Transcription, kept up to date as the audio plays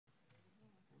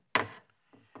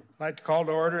I'd like to call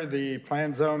to order the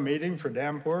Plan Zone meeting for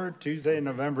Davenport, Tuesday,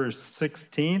 November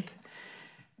 16th.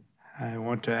 I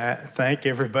want to thank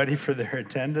everybody for their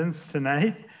attendance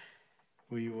tonight.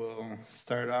 We will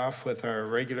start off with our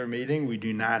regular meeting. We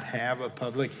do not have a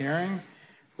public hearing.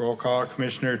 Roll call,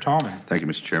 Commissioner Tallman. Thank you,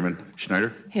 Mr. Chairman.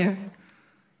 Schneider? Here.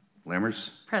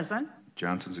 Lammers? Present.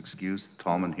 Johnson's excused.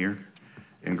 Tallman here.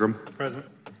 Ingram? Present.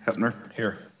 Hepner?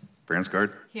 Here.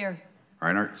 Bransgard? Here.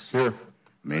 Reinhardt? Here.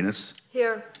 Manus?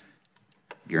 Here.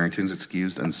 Garrington's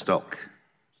excused, and Stelk.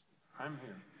 I'm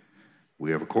here.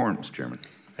 We have a quorum, Mr. Chairman.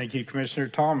 Thank you, Commissioner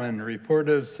Tallman. Report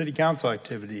of City Council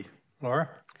activity. Laura?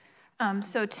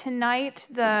 So tonight,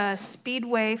 the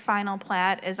Speedway final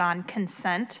plat is on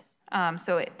consent.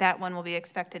 That one will be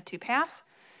expected to pass.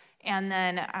 And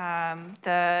then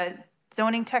the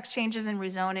zoning text changes and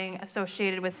rezoning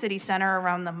associated with City Center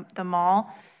around the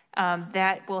mall,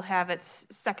 that will have its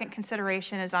second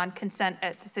consideration is on consent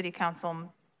at the City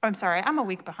Council. I'm sorry, I'm a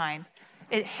week behind.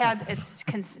 It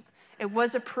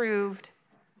was approved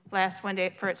last Wednesday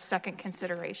for its second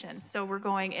consideration. So we're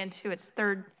going into its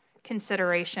third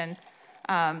consideration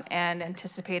and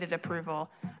anticipated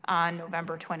approval on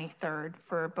November 23rd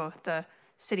for both the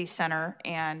City Center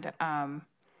and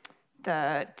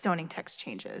the zoning text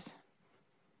changes.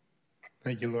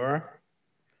 Thank you, Laura.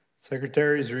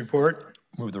 Secretary's report.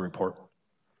 Move the report.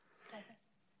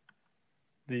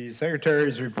 The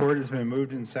Secretary's report has been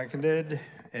moved and seconded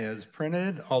as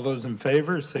printed. All those in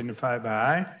favor signify by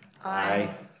aye.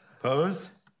 Aye. Opposed?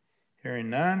 Hearing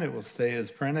none, it will stay as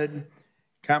printed.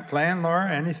 Comp plan, Laura,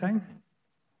 anything?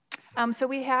 So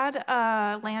we had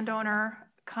a landowner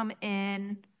come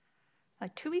in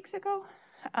like 2 weeks ago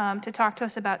to talk to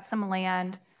us about some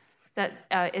land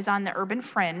that is on the urban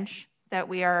fringe that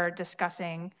we are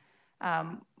discussing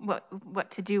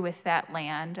what to do with that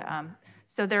land.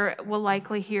 So there will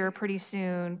likely here pretty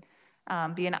soon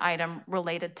be an item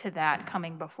related to that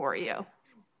coming before you.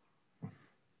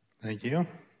 Thank you.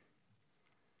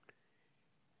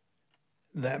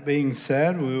 That being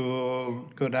said, we will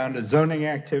go down to zoning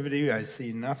activity. I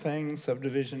see nothing.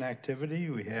 Subdivision activity.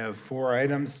 We have 4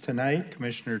 items tonight.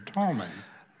 Commissioner Tallman.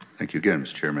 Thank you again,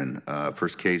 Mr. Chairman.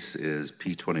 First case is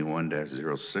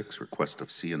P21-06, request of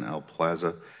C&L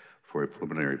Plaza for a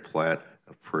preliminary plat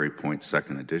of Prairie Point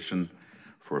Second Edition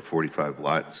for a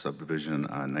 45-lot subdivision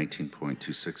on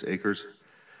 19.26 acres,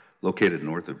 located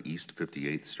north of East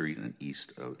 58th Street and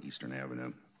east of Eastern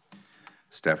Avenue.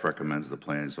 Staff recommends the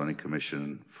Planning and Zoning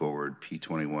Commission forward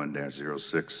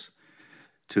P21-06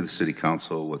 to the City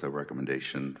Council with a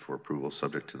recommendation for approval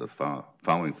subject to the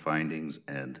following findings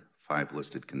and 5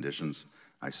 listed conditions.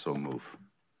 I so move.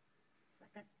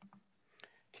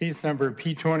 Case number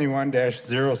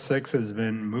P21-06 has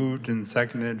been moved and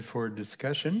seconded for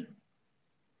discussion.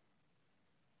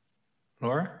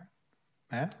 Laura?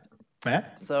 Matt?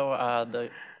 So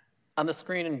on the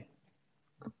screen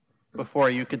before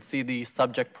you could see the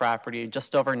subject property,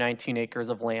 just over 19 acres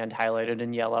of land highlighted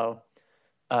in yellow.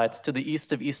 It's to the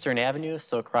east of Eastern Avenue,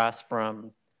 so across from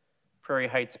Prairie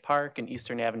Heights Park and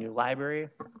Eastern Avenue Library.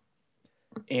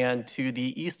 And to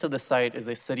the east of the site is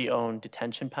a city-owned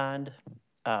detention pond,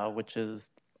 which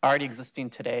is already existing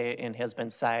today and has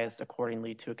been sized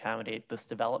accordingly to accommodate this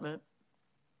development.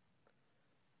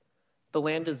 The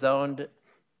land is zoned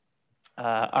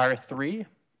R3,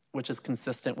 which is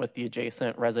consistent with the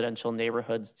adjacent residential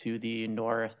neighborhoods to the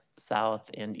north, south,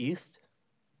 and east.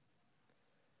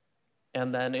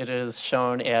 And then it is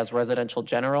shown as residential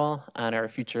general on our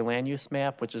future land use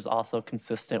map, which is also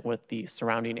consistent with the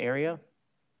surrounding area.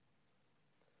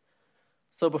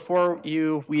 So before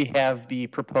you, we have the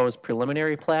proposed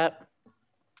preliminary plat.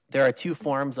 There are 2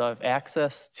 forms of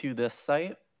access to this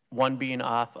site, one being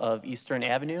off of Eastern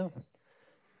Avenue,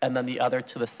 and then the other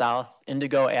to the south.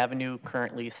 Indigo Avenue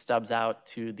currently stubs out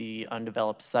to the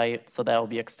undeveloped site, so that will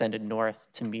be extended north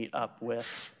to meet up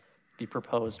with the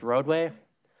proposed roadway.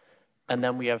 And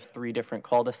then we have 3 different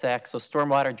cul-de-sacs. So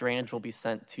stormwater drainage will be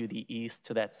sent to the east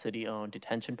to that city-owned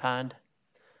detention pond.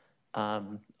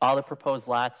 All the proposed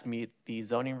lots meet the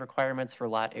zoning requirements for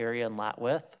lot area and lot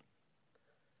width.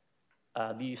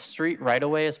 The street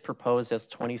right-of-way is proposed as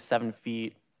 27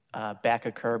 feet back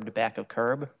of curb to back of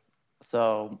curb.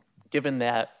 So given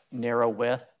that narrow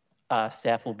width,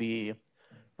 staff will be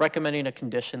recommending a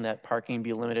condition that parking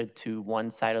be limited to one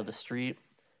side of the street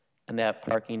and that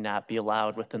parking not be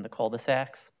allowed within the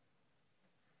cul-de-sacs.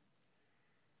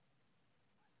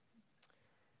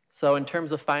 So in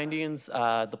terms of findings,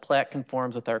 the plat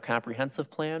conforms with our comprehensive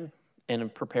plan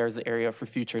and prepares the area for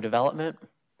future development,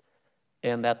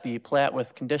 and that the plat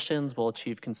with conditions will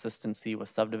achieve consistency with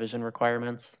subdivision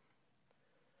requirements.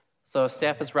 So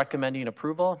staff is recommending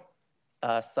approval.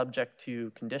 subject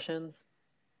to conditions.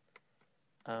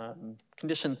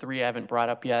 Condition 3 I haven't brought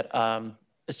up yet.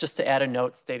 It's just to add a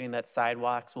note stating that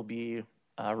sidewalks will be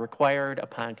required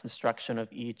upon construction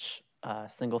of each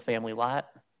single-family lot,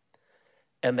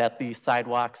 and that the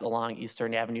sidewalks along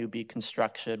Eastern Avenue be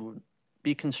constructed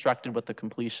with the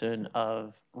completion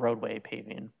of roadway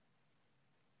paving.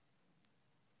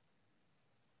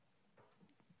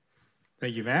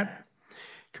 Thank you, Matt.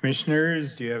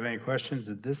 Commissioners, do you have any questions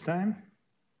at this time?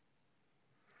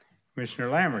 Commissioner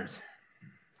Lammers.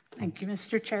 Thank you,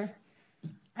 Mr. Chair.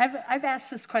 I've asked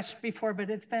this question before, but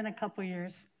it's been a couple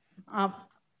years.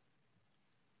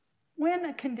 When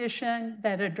a condition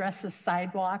that addresses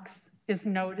sidewalks is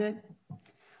noted,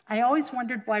 I always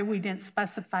wondered why we didn't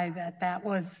specify that that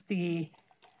was the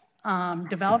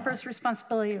developer's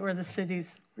responsibility or the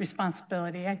city's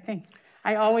responsibility.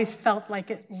 I always felt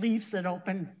like it leaves it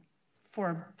open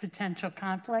for potential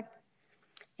conflict.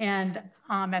 And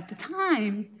at the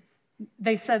time,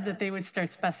 they said that they would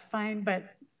start specifying, but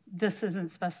this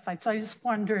isn't specified. So I just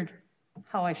wondered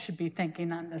how I should be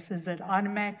thinking on this. Is it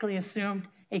automatically assumed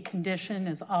a condition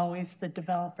is always the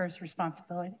developer's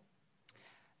responsibility?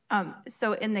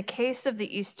 So in the case of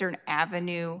the Eastern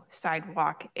Avenue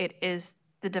sidewalk, it is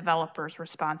the developer's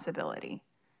responsibility.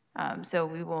 So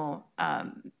we will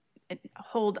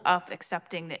hold up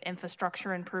accepting the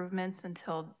infrastructure improvements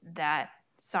until that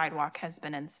sidewalk has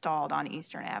been installed on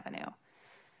Eastern Avenue.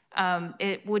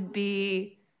 It would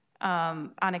be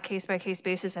on a case-by-case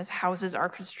basis as houses are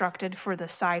constructed for the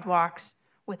sidewalks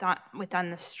within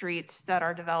the streets that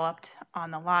are developed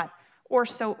on the lot, or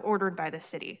so ordered by the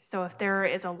city. So if there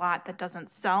is a lot that doesn't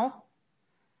sell,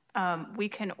 we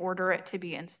can order it to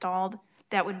be installed.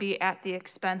 That would be at the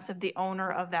expense of the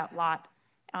owner of that lot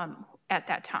at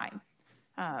that time.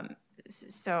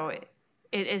 So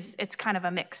it's kind of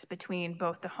a mix between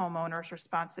both the homeowner's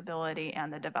responsibility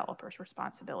and the developer's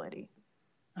responsibility.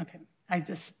 Okay,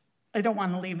 I don't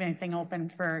want to leave anything open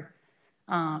for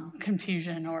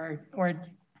confusion or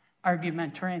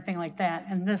argument or anything like that.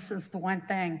 And this is the one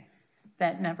thing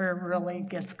that never really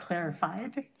gets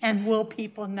clarified. And will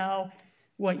people know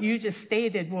what you just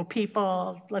stated? Will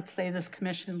people, let's say this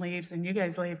commission leaves and you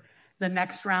guys leave, the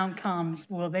next round comes,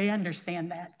 will they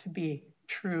understand that to be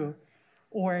true?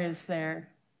 Or is there,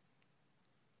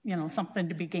 something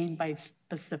to be gained by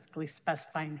specifically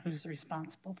specifying who's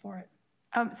responsible for it?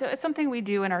 So it's something we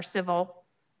do in our civil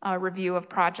review of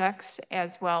projects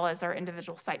as well as our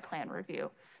individual site plan review.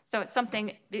 So it's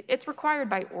something, it's required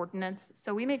by ordinance,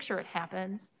 so we make sure it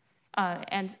happens,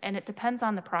 and it depends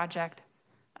on the project.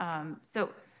 In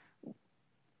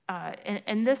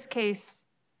this case,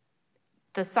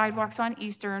 the sidewalks on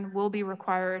Eastern will be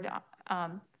required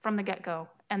from the get-go,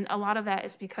 and a lot of that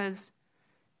is because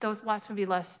those lots would be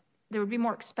there would be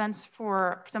more expense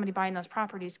for somebody buying those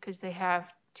properties because they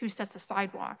have 2 sets of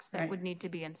sidewalks that would need to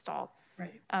be installed.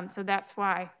 Right. So that's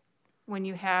why when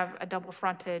you have a double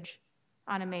frontage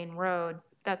on a main road,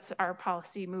 that's our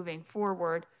policy moving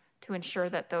forward to ensure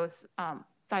that those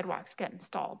sidewalks get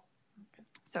installed. Okay.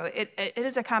 So it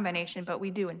is a combination, but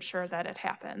we do ensure that it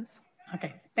happens.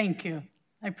 Okay, thank you.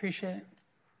 I appreciate it.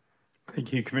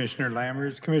 Thank you, Commissioner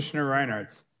Lammers. Commissioner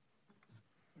Reinhardt.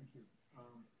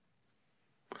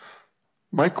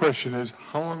 My question is,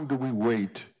 how long do we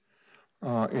wait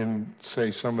in,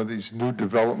 say, some of these new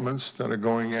developments that are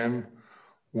going in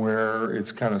where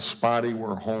it's kind of spotty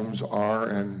where homes are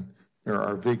and there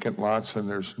are vacant lots and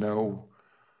there's no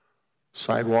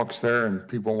sidewalks there and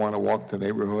people want to walk the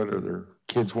neighborhood or their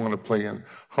kids want to play in?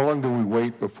 How long do we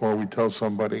wait before we tell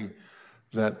somebody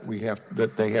that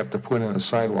they have to put in a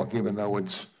sidewalk even though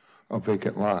it's a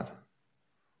vacant lot?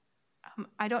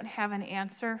 I don't have an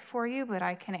answer for you, but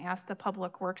I can ask the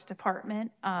Public Works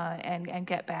Department and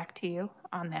get back to you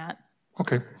on that.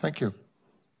 Okay, thank you.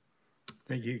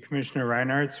 Thank you, Commissioner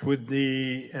Reinhardt.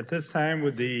 At this time,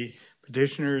 would the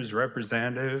petitioner's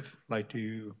representative like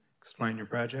to explain your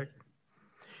project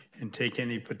and take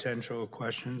any potential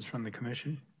questions from the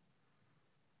commission?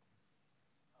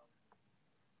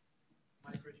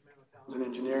 Mike Richmond with Townsend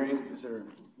Engineering. Is there a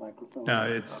microphone? No,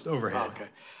 it's overhead. Oh, okay.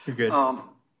 You're good.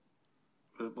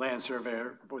 The land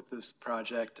surveyor with this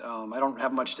project. I don't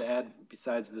have much to add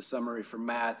besides the summary from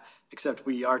Matt, except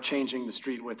we are changing the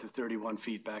street width to 31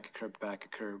 feet back a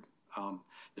curb.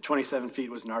 The 27 feet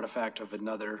was an artifact of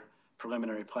another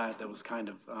preliminary plat that was kind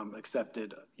of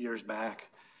accepted years back.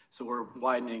 So we're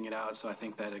widening it out. So I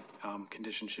think that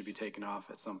condition should be taken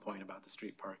off at some point about the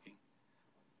street parking.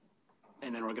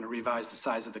 And then we're going to revise the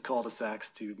size of the cul-de-sacs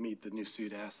to meet the new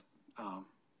SUDAS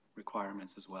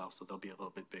requirements as well. So they'll be a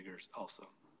little bit bigger also.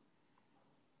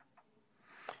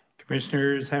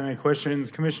 Commissioners have any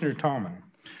questions? Commissioner Tallman.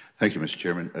 Thank you, Mr.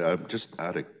 Chairman. Just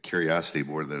out of curiosity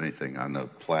more than anything, on the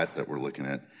plat that we're looking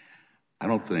at, I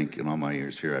don't think in all my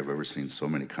years here I've ever seen so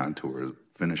many contours,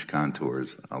 finished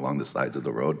contours along the sides of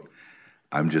the road.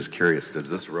 I'm just curious,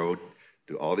 do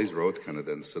all these roads kind of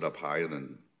then sit up high and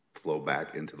then flow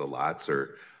back into the lots,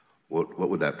 or what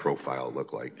would that profile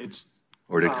look like?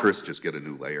 Or did Chris just get a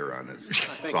new layer on his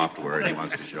software and he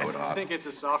wants to show it I off? think it's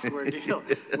a software deal.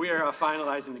 We are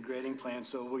finalizing the grading plan,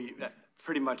 so we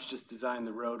pretty much just designed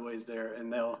the roadways there,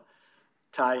 and they'll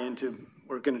tie into,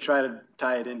 we're going to try to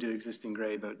tie it into existing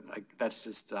grade, but that's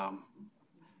just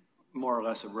more or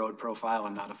less a road profile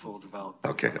and not a full developed.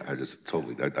 Okay,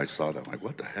 I saw that. I'm like,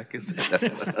 what the heck is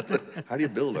that? How do you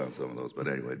build on some of those? But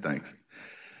anyway, thanks.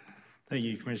 Thank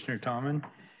you, Commissioner Tallman.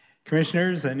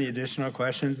 Commissioners, any additional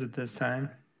questions at this time?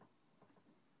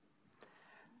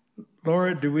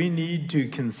 Laura, do we need to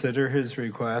consider his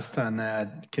request on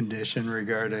that condition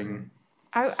regarding?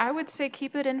 I would say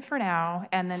keep it in for now,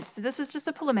 and then, so this is just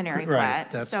a preliminary Right, plat.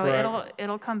 that's So right.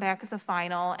 it'll come back as a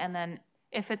final, and then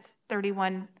if it's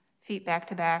 31 feet back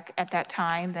to back at that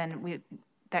time, then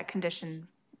that condition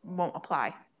won't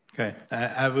apply. Okay,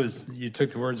 you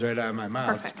took the words right out of my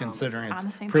mouth, Perfect. considering On the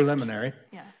it's same page. preliminary.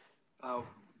 Yeah.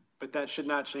 But that should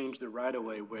not change the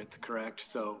right-of-way width, correct?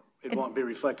 So it won't be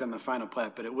reflected on the final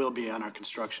plat, but it will be on our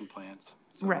construction plans.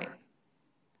 So- Right.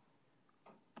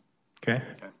 Okay,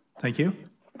 thank you.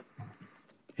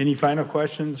 Any final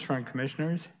questions from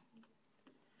commissioners?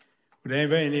 Would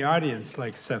anybody in the audience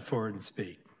like to step forward and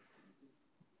speak?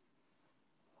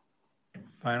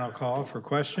 Final call for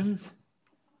questions?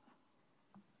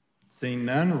 Seeing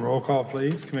none, roll call,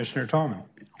 please. Commissioner Tallman.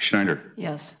 Schneider,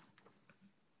 Yes.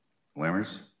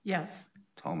 Lammers, Yes.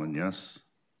 Tallman, yes.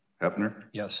 Hepner,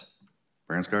 Yes.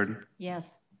 Bransgarden,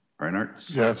 Yes. Reinhardt,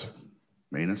 Yes.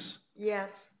 Manus,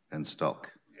 Yes. and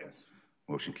Stalk. Yes.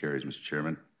 Motion carries, Mr.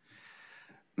 Chairman.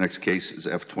 Next case is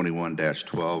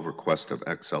F21-12, request of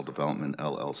XL Development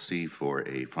LLC for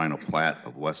a final plat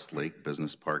of West Lake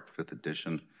Business Park 5th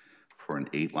Edition for an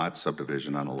 8-lot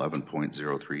subdivision on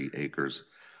 11.03 acres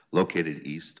located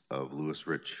east of Lewis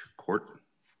Rich Court.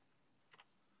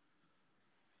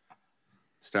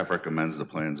 Staff recommends the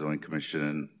Plan and Zoning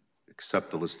Commission accept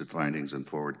the listed findings and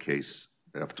forward case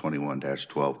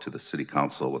F21-12 to the City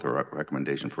Council with a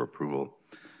recommendation for approval,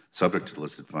 subject to the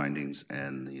listed findings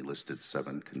and the listed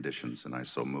 7 conditions, and I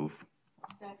so move.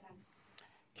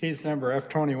 Case number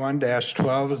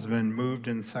F21-12 has been moved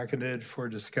and seconded for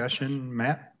discussion.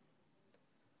 Matt?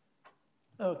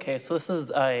 Okay, so this is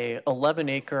a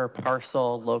 11-acre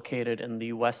parcel located in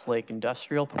the Westlake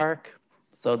Industrial Park.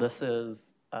 So this is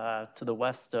to the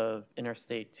west of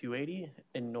Interstate 280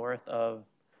 and north of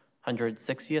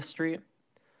 160th Street.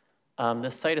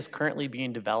 This site is currently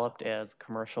being developed as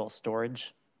commercial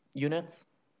storage units.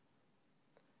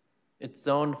 It's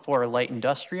zoned for light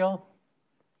industrial,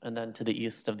 and then to the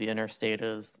east of the interstate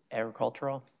is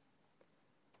agricultural,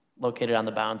 located on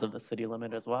the bounds of the city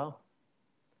limit as well.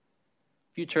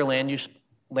 Future land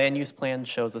use plan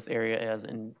shows this area as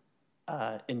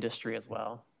industry as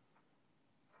well.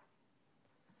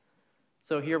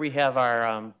 So here we have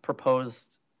our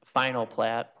proposed final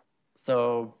plat.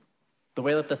 So the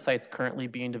way that the site's currently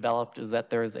being developed is that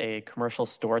there's a commercial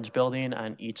storage building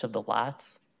on each of the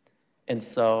lots. And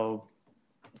so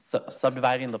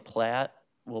subdividing the plat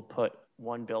will put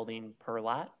one building per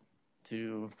lot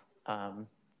to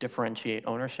differentiate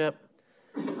ownership.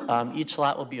 Each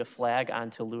lot will be a flag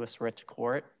onto Lewis Rich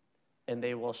Court, and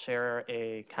they will share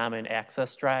a common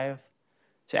access drive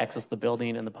to access the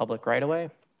building and the public right-of-way.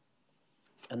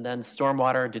 And then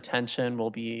stormwater detention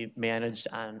will be managed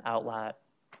on outlot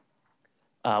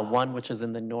 1, which is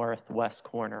in the northwest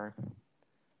corner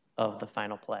of the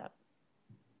final plat.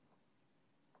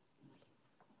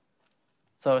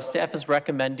 So staff is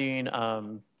recommending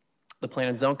the Plan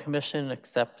and Zone Commission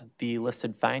accept the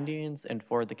listed findings and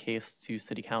forward the case to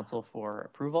City Council for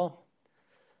approval.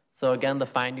 So again, the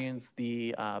findings,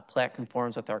 the plat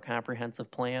conforms with our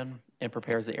comprehensive plan and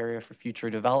prepares the area for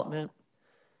future development.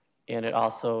 And it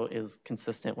also is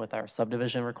consistent with our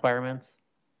subdivision requirements.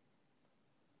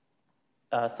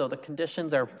 So the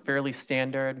conditions are fairly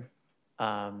standard.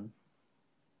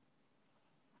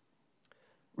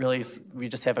 Really, we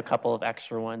just have a couple of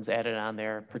extra ones added on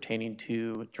there pertaining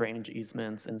to drainage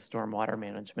easements and stormwater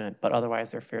management, but otherwise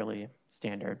they're fairly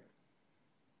standard.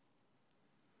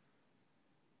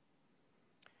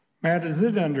 Matt, is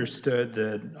it understood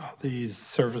that all these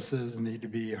surfaces need to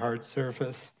be hard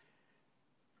surface?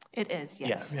 It is,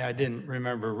 yes. Yeah, I didn't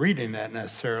remember reading that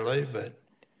necessarily, but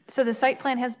So the site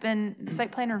plan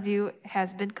review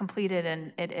has been completed,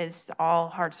 and it is all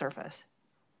hard surface.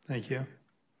 Thank you.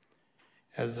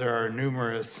 As there are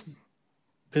numerous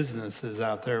businesses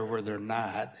out there where they're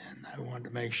not, and I wanted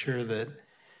to make sure that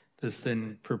this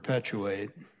didn't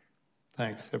perpetuate.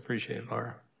 Thanks, I appreciate it,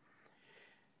 Laura.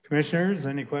 Commissioners,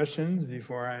 any questions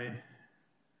before I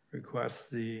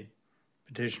request the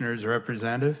petitioner's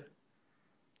representative?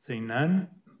 Seeing none,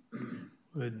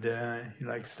 would you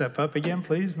like to step up again,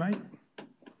 please, Mike?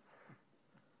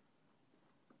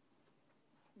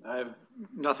 I have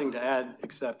nothing to add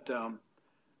except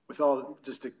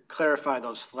just to clarify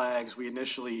those flags, we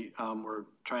initially were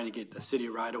trying to get a city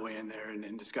right-of-way in there, and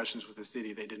in discussions with the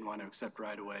city, they didn't want to accept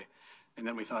right-of-way. And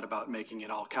then we thought about making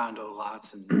it all condo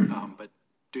lots, and but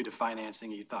due to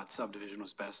financing, he thought subdivision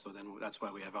was best, so then that's why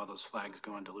we have all those flags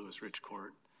going to Lewis Ridge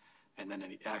Court, and then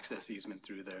any access easement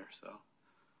through there. So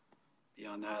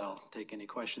beyond that, I'll take any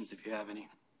questions if you have any.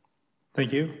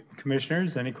 Thank you.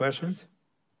 Commissioners, any questions?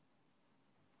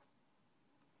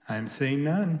 I'm seeing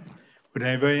none. Would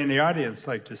anybody in the audience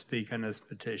like to speak on this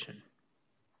petition?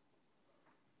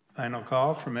 Final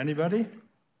call from anybody?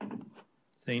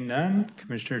 Seeing none.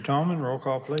 Commissioner Tallman, roll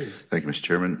call, please. Thank you, Mr.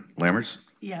 Chairman. Lammers?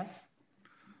 Yes.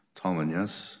 Tallman,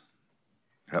 yes.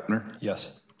 Hepner?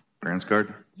 Yes.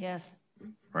 Bransgard? Yes.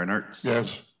 Reinhardt?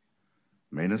 Yes.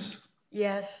 Manus?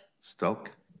 Yes. Stelk?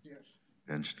 Yes.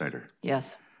 And Schneider.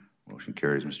 Yes. Motion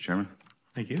carries, Mr. Chairman.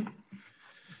 Thank you.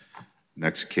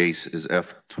 Next case is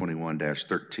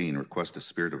F21-13, request of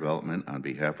Spear Development on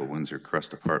behalf of Windsor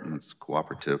Crest Apartments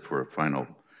Cooperative for a final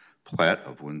plat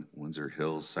of Windsor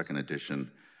Hills, second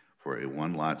edition, for a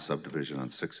one-lot subdivision on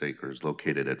 6 acres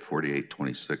located at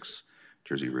 4826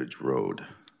 Jersey Ridge Road.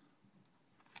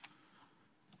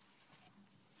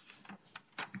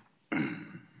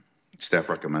 Staff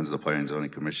recommends the Planning and Zoning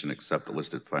Commission accept the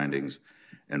listed findings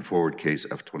and forward case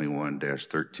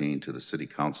F21-13 to the City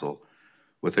Council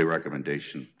with a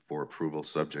recommendation for approval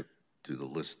subject to the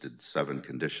listed 7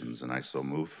 conditions, and I so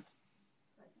move.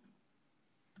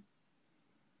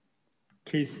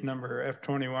 Case number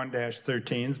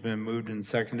F21-13 has been moved and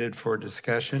seconded for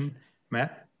discussion.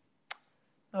 Matt?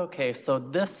 Okay, so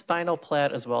this final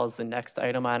plat as well as the next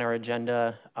item on our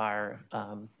agenda are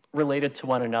related to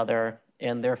one another,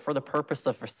 and they're for the purpose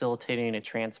of facilitating a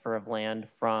transfer of land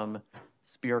from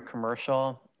Spear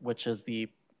Commercial, which is the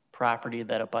property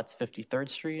that abuts 53rd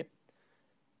Street,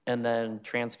 and then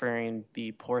transferring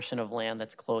the portion of land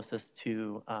that's closest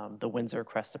to the Windsor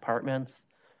Crest Apartments,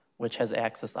 which has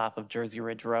access off of Jersey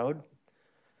Ridge Road.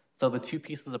 So the 2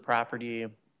 pieces of property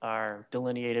are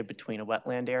delineated between a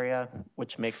wetland area,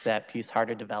 which makes that piece hard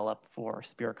to develop for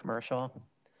Spear Commercial.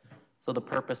 So the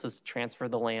purpose is to transfer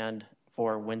the land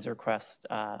for Windsor Crest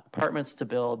Apartments to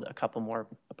build a couple more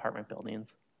apartment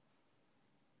buildings.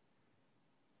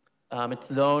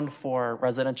 It's zoned for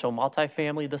residential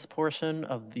multifamily, this portion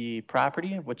of the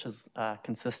property, which is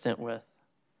consistent with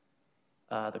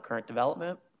the current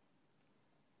development.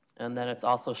 And then it's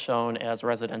also shown as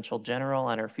residential general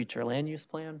on our future land use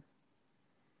plan.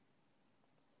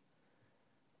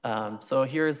 So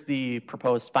here's the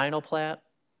proposed final plat,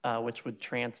 which would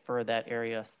transfer that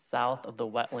area south of the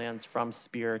wetlands from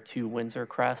Spear to Windsor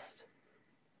Crest.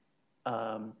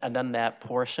 And then that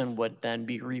portion would then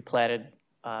be replatted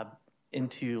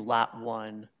into Lot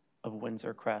 1 of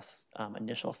Windsor Crest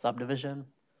initial subdivision.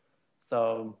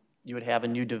 So you would have a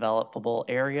new developable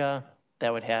area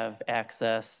that would have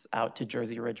access out to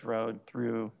Jersey Ridge Road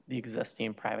through the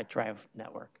existing private drive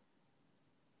network.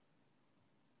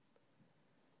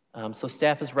 So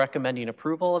staff is recommending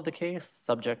approval of the case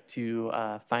subject to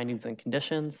findings and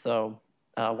conditions. So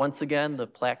once again, the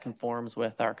plat conforms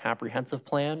with our comprehensive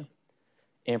plan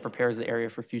and prepares the area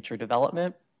for future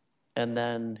development. And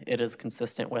then it is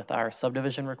consistent with our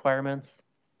subdivision requirements.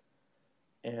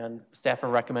 And staff are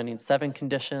recommending 7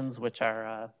 conditions, which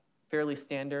are fairly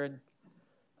standard.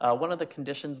 One of the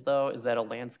conditions, though, is that a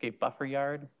landscape buffer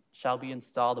yard shall be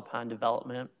installed upon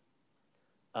development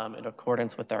in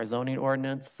accordance with our zoning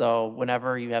ordinance. So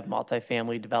whenever you have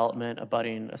multifamily development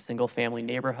abutting a single-family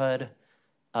neighborhood,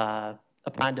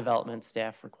 upon development,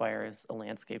 staff requires a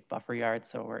landscape buffer yard,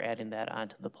 so we're adding that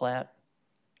onto the plat.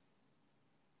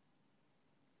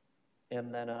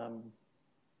 And then,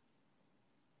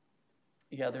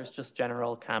 yeah, there's just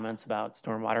general comments about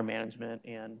stormwater management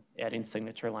and adding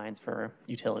signature lines for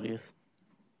utilities.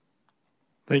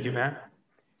 Thank you, Matt.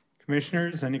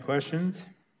 Commissioners, any questions?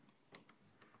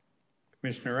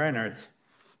 Commissioner Reinhardt.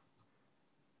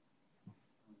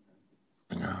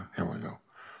 Yeah, here we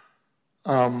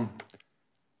go.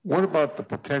 What about the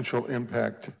potential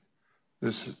impact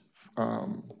this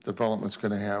development's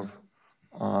going to have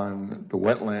on the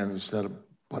wetlands that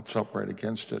butts up right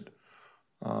against it?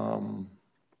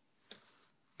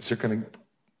 Is it going to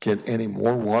get any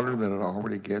more water than it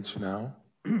already gets now?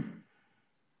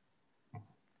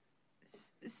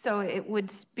 So it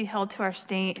would be held to our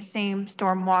same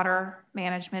stormwater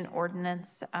management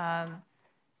ordinance.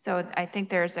 So I think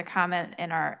there's a comment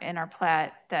in our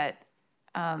plat that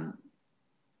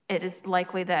it is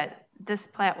likely that this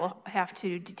plat will have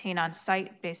to detain on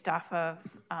site based off of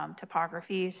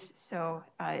topographies. So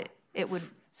it would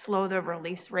slow the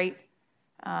release rate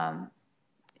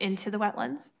into the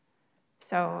wetlands.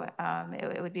 So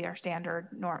it would be our standard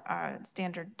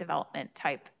development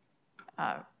type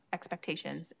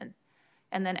expectations,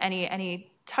 and then any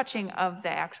touching of the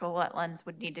actual wetlands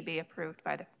would need to be approved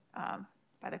by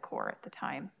the Corps at the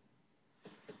time.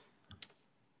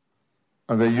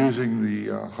 Are they using the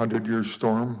 100-year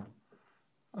storm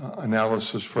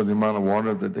analysis for the amount of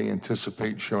water that they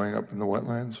anticipate showing up in the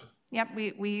wetlands? Yep,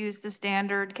 we use the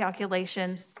standard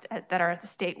calculations that are the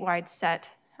statewide set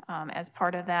as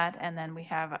part of that, and then we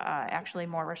have actually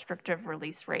more restrictive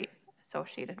release rate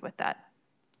associated with that.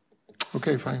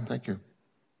 Okay, fine, thank you.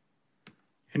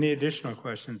 Any additional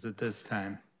questions at this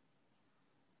time?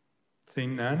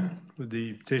 Seeing none, would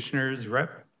the petitioner's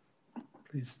rep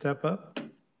please step up?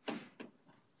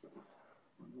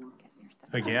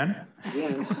 Again?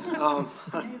 Yeah.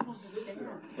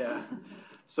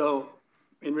 So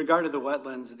in regard to the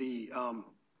wetlands, the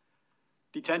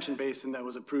detention basin that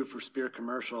was approved for Spear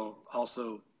Commercial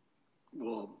also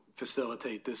will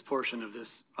facilitate this portion of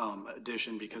this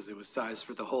addition because it was sized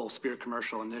for the whole Spear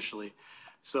Commercial initially.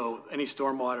 So any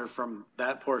stormwater from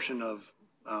that portion of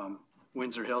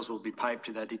Windsor Hills will be piped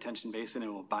to that detention basin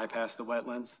and will bypass the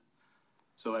wetlands.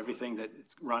 So everything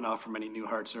that's run off from any new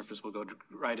hard surface will go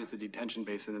right into the detention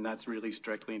basin, and that's released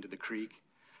directly into the creek.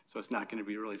 So it's not going to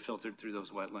be really filtered through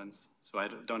those wetlands. So I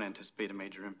don't anticipate a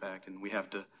major impact, and we have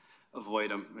to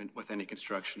avoid them with any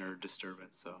construction or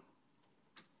disturbance. So.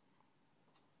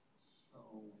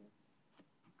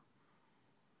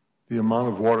 The amount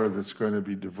of water that's going to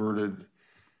be diverted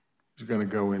is going to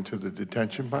go into the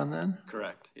detention pond then?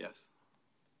 Correct, yes.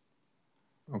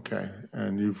 Okay,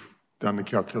 and you've done the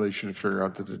calculation to figure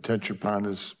out the detention pond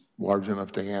is large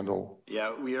enough to handle?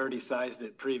 Yeah, we already sized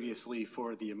it previously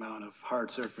for the amount of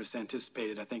hard surface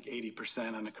anticipated, I think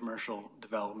 80% on a commercial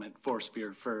development for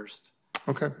Spear first.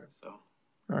 Okay, So,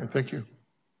 all right, thank you.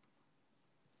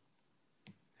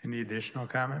 Any additional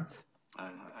comments? I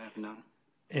have none.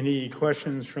 Any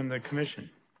questions from the commission?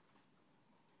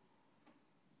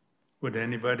 Would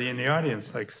anybody in the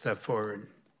audience like to step forward?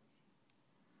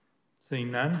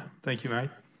 Seeing none, thank you, Mike.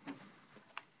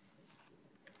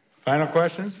 Final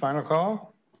questions, final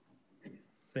call?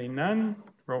 Seeing none,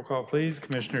 roll call please.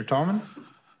 Commissioner Tallman?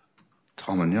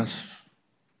 Tallman, yes.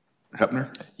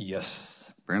 Hepner?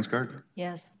 Yes. Bransgard?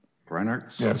 Yes.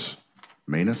 Reinhardt? Yes.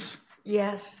 Manus?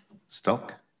 Yes.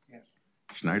 Stelk? Yes.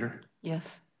 Schneider?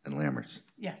 Yes. And Lammers.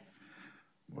 Yes.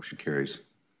 Motion carries.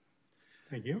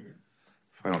 Thank you.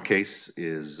 Final case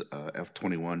is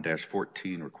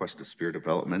F21-14, request of Spear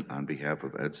Development on behalf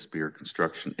of Ed Spear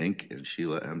Construction, Inc. and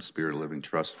Sheila M. Spear Living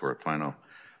Trust for a final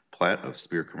plat of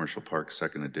Spear Commercial Park,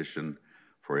 second edition,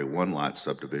 for a one-lot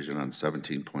subdivision on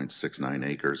 17.69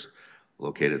 acres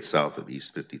located south of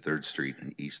East 53rd Street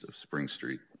and east of Spring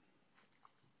Street.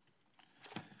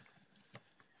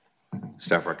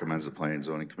 Staff recommends the Planning and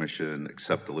Zoning Commission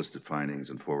accept the listed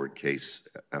findings and forward case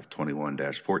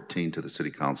F21-14 to the City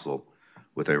Council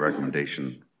with a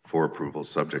recommendation for approval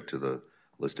subject to the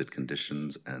listed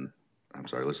conditions and,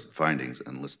 listed findings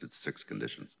and listed 6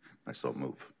 conditions. I so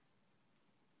move.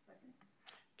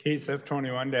 Case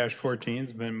F21-14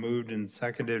 has been moved and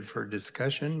seconded for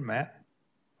discussion. Matt?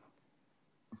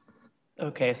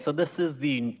 Okay, so this is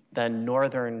the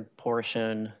northern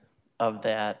portion of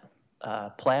that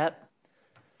plat,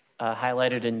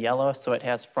 highlighted in yellow. So it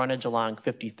has frontage along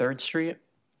 53rd Street.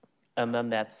 And then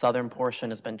that southern portion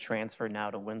has been transferred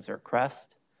now to Windsor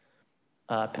Crest,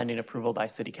 pending approval by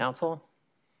City Council.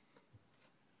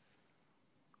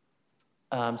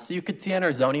 So you could see on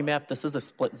our zoning map, this is a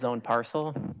split zone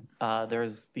parcel.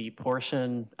 There's the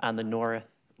portion on the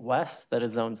northwest that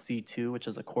is zone C2, which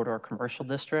is a corridor commercial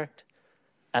district.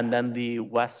 And then the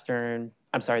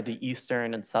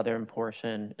eastern and southern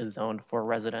portion is zoned for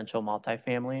residential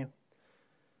multifamily.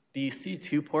 The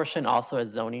C2 portion also has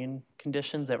zoning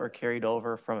conditions that were carried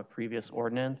over from a previous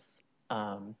ordinance,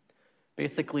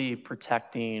 basically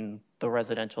protecting the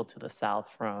residential to the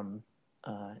south from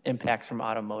impacts from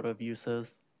automotive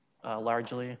uses,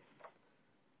 largely.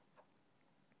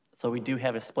 So we do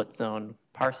have a split zone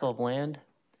parcel of land,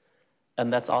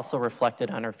 and that's also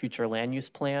reflected on our future land use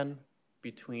plan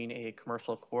between a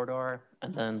commercial corridor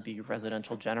and then the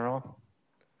residential general.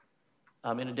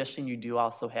 In addition, you do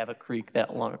also have a creek that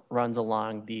runs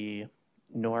along the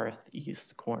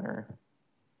northeast corner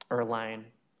or line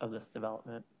of this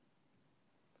development.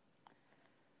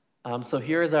 So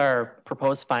here is our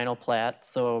proposed final plat.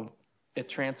 So it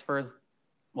transfers,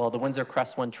 well, the Windsor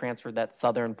Crest one transferred that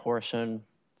southern portion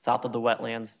south of the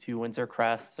wetlands to Windsor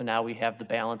Crest. So now we have the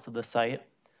balance of the site.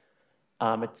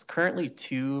 It's currently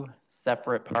 2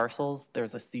 separate parcels.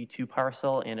 There's a C2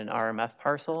 parcel and an RMF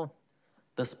parcel.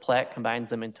 This plat combines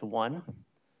them into one.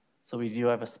 So we do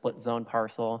have a split zone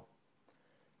parcel.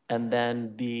 And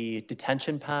then the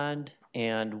detention pond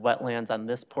and wetlands on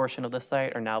this portion of the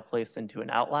site are now placed into an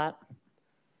outlot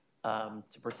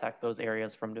to protect those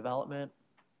areas from development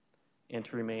and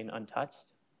to remain untouched.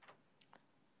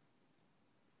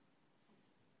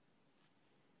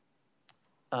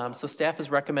 So staff is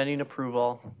recommending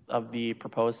approval of the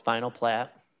proposed final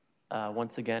plat.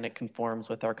 Once again, it conforms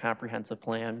with our comprehensive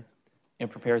plan and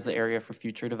prepares the area for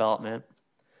future development.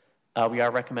 We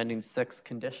are recommending 6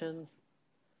 conditions,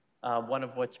 one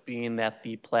of which being that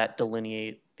the plat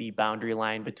delineate the boundary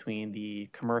line between the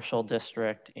commercial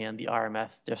district and the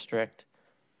RMF district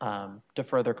to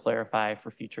further clarify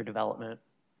for future development.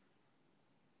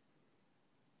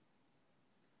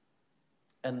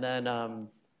 And then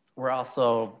we're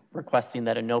also requesting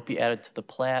that a note be added to the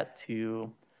plat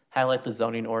to highlight the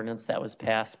zoning ordinance that was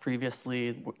passed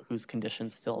previously, whose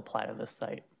conditions still apply to this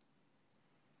site.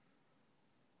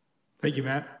 Thank you,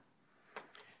 Matt.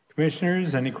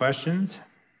 Commissioners, any questions?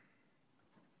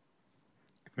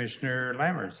 Commissioner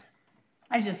Lammers.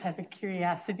 I just have a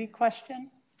curiosity question.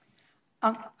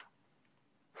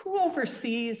 Who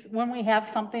oversees, when we have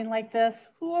something like this,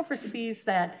 who oversees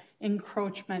that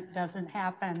encroachment doesn't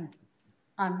happen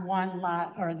on one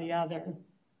lot or the other?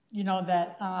 You know,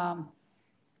 that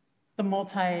the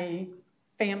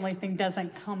multi-family thing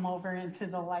doesn't come over into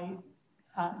the light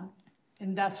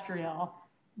industrial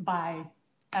by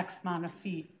X amount of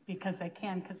feet because they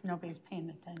can, because nobody's paying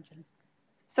attention.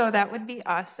 So that would be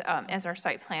us as our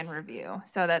site plan review.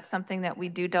 So that's something that we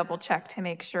do double check to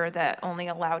make sure that only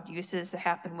allowed uses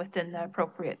happen within the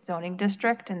appropriate zoning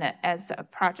district, and that as a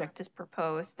project is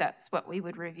proposed, that's what we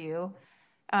would review.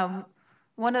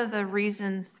 One of the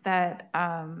reasons that,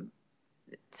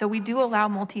 so we do allow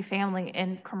multifamily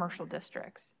in commercial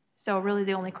districts. So really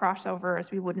the only crossover is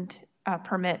we wouldn't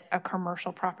permit a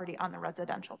commercial property on the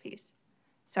residential piece.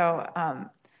 So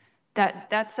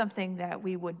that's something that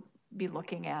we would be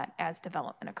looking at as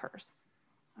development occurs.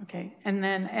 Okay, and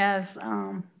then as,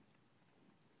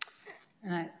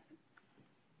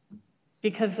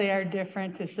 because they are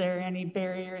different, is there any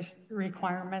barriers,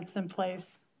 requirements in place?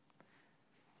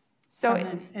 So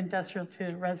from industrial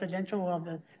to residential, will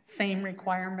the same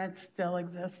requirements still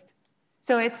exist?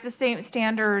 So it's the same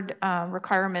standard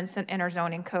requirements in our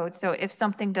zoning code. So if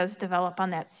something does develop on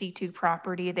that C2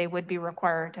 property, they would be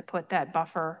required to put that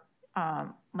buffer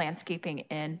landscaping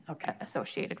in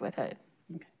associated with it.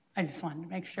 Okay. I just wanted to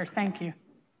make sure. Thank you.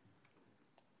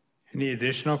 Any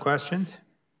additional questions?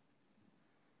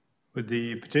 Would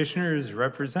the petitioner's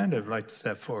representative like to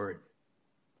step forward?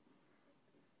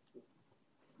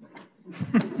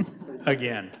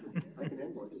 Again.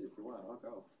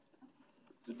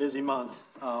 It's a busy month.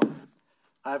 I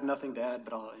have nothing to add,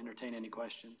 but I'll entertain any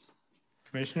questions.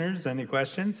 Commissioners, any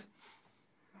questions?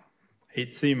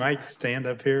 Hate to see Mike stand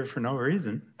up here for no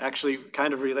reason. Actually,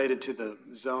 kind of related to the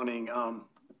zoning,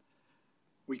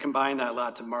 we combined that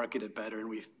lot to market it better, and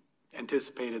we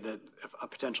anticipated that if a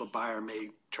potential buyer may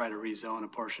try to rezone a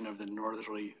portion of the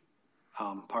northerly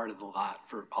part of the lot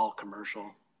for all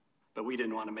commercial. But we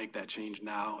didn't want to make that change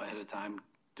now ahead of time,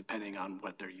 depending on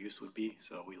what their use would be,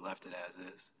 so we left it as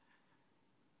is.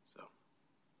 So.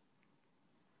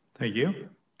 Thank you.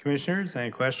 Commissioners,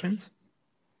 any questions?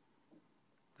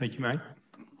 Thank you, Mike.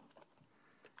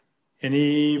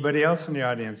 Anybody else in the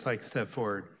audience like to step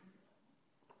forward?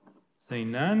 Seeing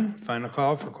none, final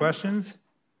call for questions.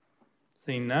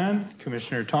 Seeing none,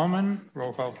 Commissioner Tallman,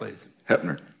 roll call, please.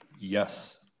 Hepner.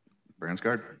 Yes.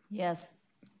 Bransgard. Yes.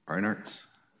 Reinhardt.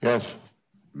 Yes.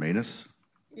 Manus.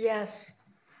 Yes.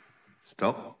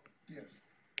 Stelp. Yes.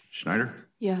 Schneider.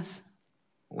 Yes.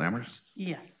 Lammers.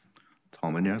 Yes.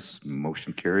 Tallman, yes.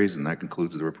 Motion carries, and that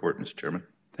concludes the report, Mr. Chairman.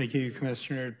 Thank you,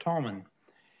 Commissioner Tallman.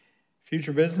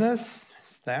 Future business,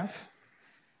 staff?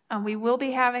 We will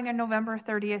be having a November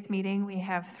 30th meeting. We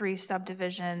have 3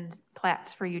 subdivision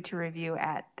plats for you to review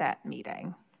at that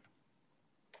meeting.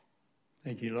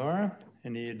 Thank you, Laura.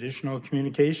 Any additional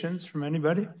communications from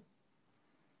anybody?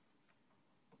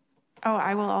 Oh,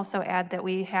 I will also add that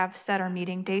we have set our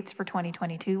meeting dates for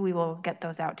 2022. We will get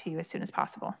those out to you as soon as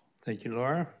possible. Thank you,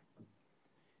 Laura.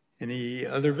 Any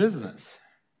other business?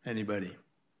 Anybody?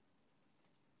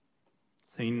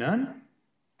 Seeing none?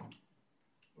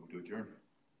 Move to adjourn.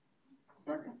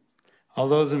 All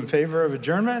those in favor of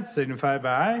adjournment signify by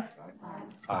aye.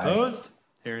 Aye. Opposed?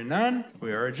 Hearing none,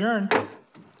 we are adjourned.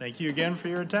 Thank you again for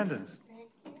your attendance.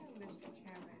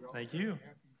 Thank you.